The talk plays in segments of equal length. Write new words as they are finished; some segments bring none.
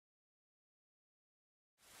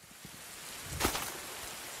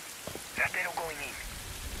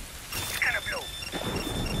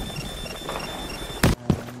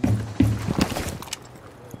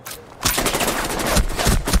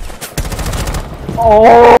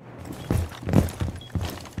Oh!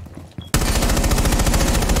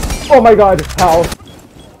 Oh my god, how?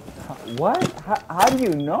 What? How do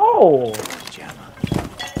you know?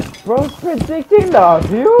 Bro's predicting the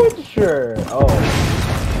future! Oh.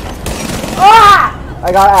 Ah!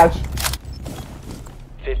 I got Ash.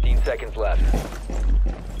 15 seconds left.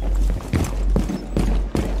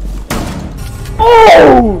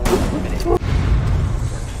 Oh!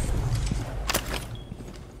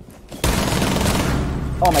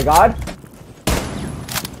 Oh my god.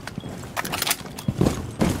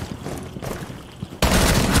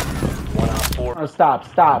 One on four. Oh, stop.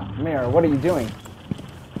 Mirror, what are you doing?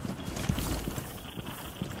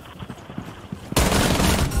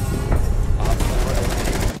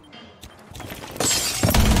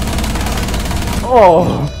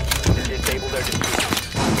 Oh! Disable their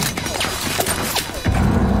defuse.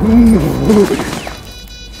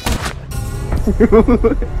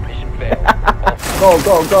 Mission failed.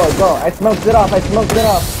 Go. I smoked it off.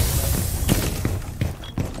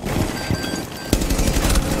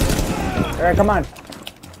 Alright, come on.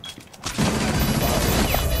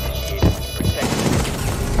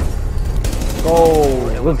 Go.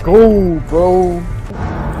 Let's go, bro.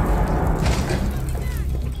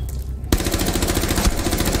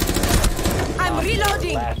 I'm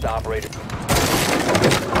reloading. Last operator.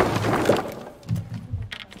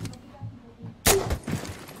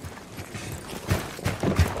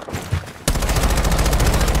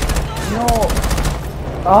 No.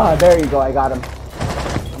 Ah, there you go. I got him.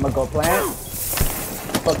 I'm gonna go plant.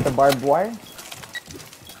 Fuck the barbed wire.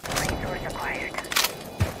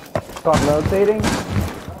 Start rotating.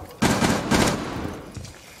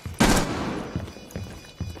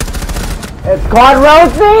 It's called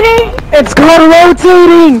rotating! It's called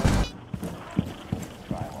rotating!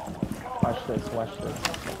 Watch this. Watch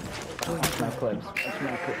my clips.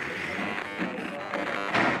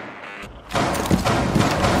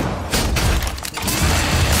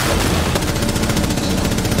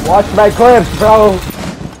 Watch my clips, bro!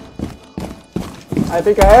 I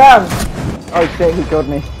think I am! Oh shit, he killed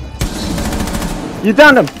me. You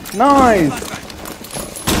downed him! Nice!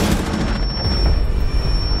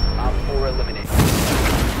 Op 4 eliminated.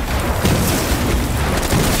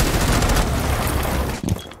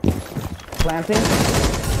 Planting.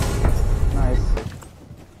 Nice.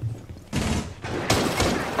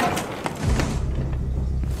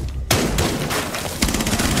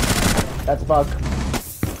 That's bug.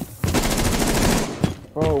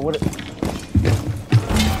 Bro, what?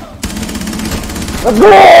 Let's go!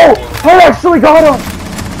 I actually got him!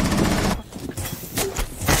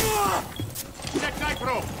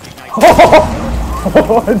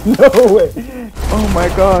 Oh, no way! Oh my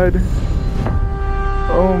god.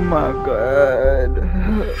 Oh my god.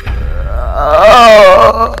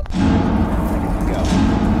 Oh. Go.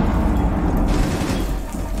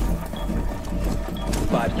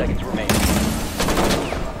 5 seconds remaining.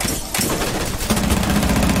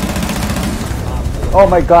 Oh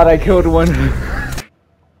my god, I killed one.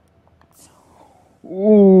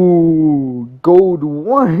 Ooh, gold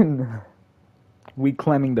 1. We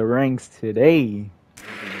climbing the ranks today.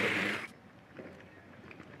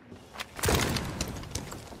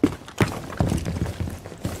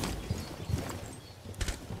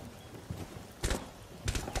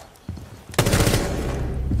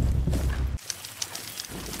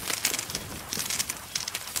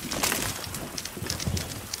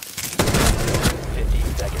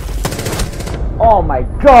 Oh my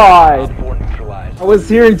god! I was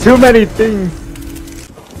hearing too many things.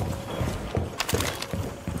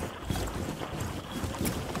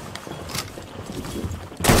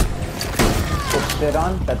 Put shit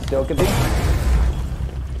on, that's Dokity.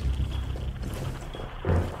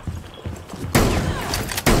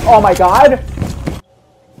 Oh my god!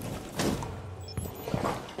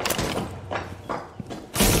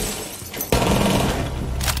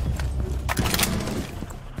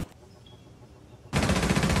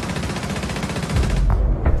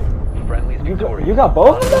 You got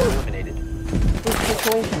both of them? This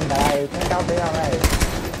situation, guys. I think I'll be alright.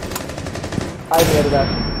 I did that.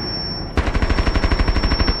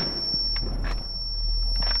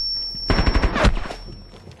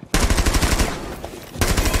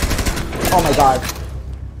 Oh my god.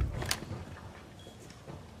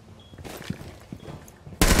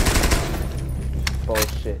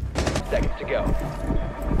 Bullshit. Seconds to go.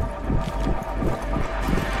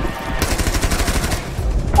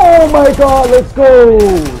 Oh my god, let's go!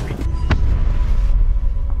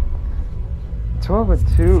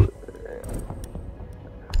 12-2.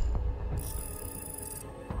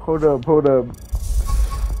 Hold up.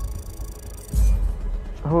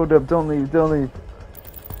 Hold up, don't leave.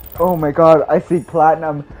 Oh my god, I see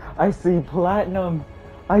platinum. I see platinum.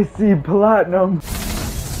 I see platinum.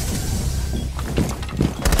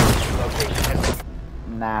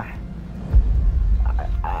 Nah.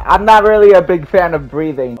 I'm not really a big fan of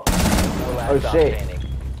breathing. Oh shit.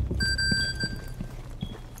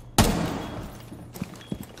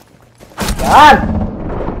 God!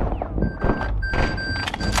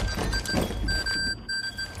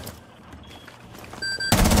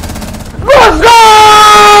 Let's go!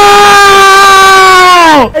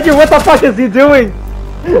 Andrew, what the fuck is he doing?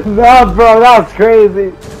 No, bro, that was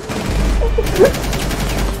crazy.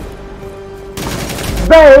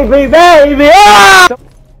 Baby, baby, ah!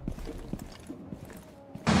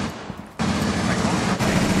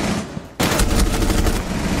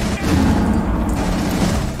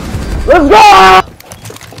 Let's go!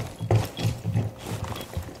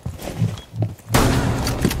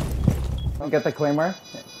 Get the claymore.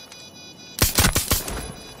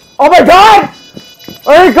 Oh my god!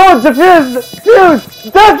 There you go, defuse!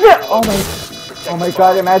 Defuse! Defuse! Oh my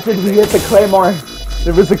god, imagine he hit the claymore.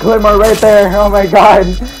 There was a claymore right there. Oh my god.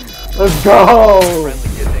 Let's go!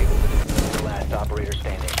 Last operator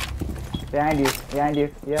standing. Behind you, behind you.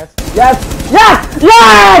 Yes. Yes! Yes!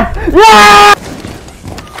 Yes! Yes!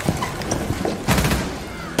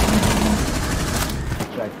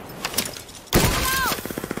 Check.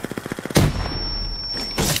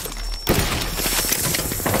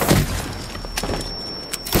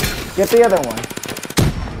 Get the other one.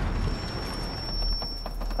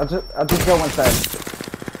 I'll just go one side.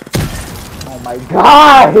 Oh my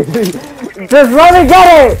god! Just let me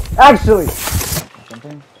get it! Actually.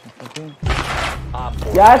 Something.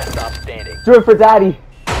 Yes? Stop standing. Do it for daddy.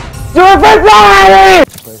 Do it for daddy!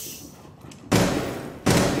 Push.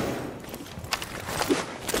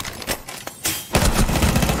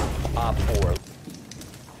 Op 4.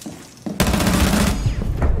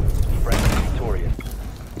 Friendly victorious.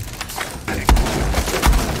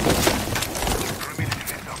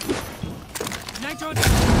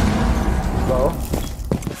 Go.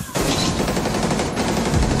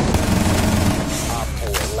 Op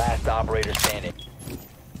 4. Last operator standing.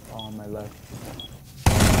 Oh, on my left.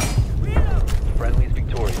 Friendly is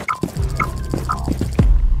victorious.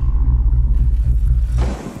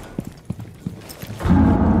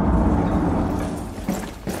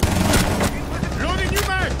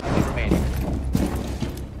 Remaining.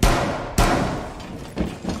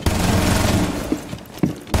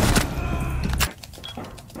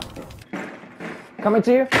 Coming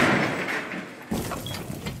to you.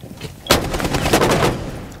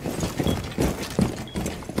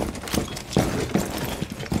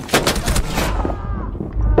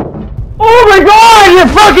 Oh my god, you're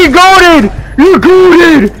fucking goated! You're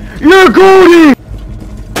goated! You're goated!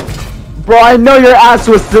 Bro, I know your ass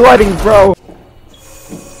was sweating, bro.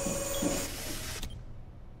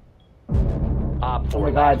 Op 4. Oh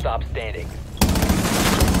my Last God. stop standing.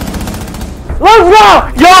 Let's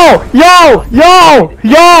go! Yo! Yo! Yo!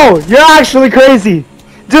 Yo! You're actually crazy!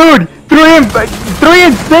 Dude! 3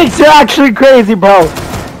 and 6, you're actually crazy, bro!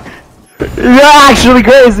 You're actually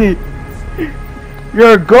crazy!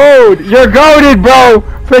 You're gold! You're goated, bro!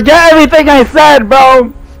 Forget everything I said,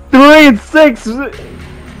 bro! 3 and 6!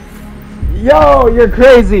 Yo! You're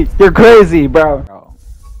crazy! You're crazy, bro!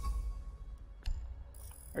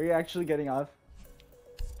 Are you actually getting off?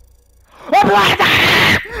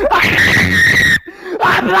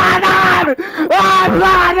 I'm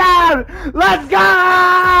Platinum! Let's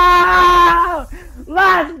go!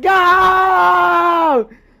 Let's go!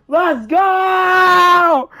 Let's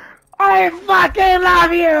go! I fucking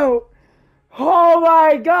love you! Oh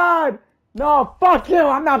my god! No, fuck you!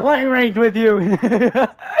 I'm not playing range with you!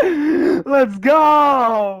 Let's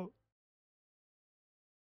go!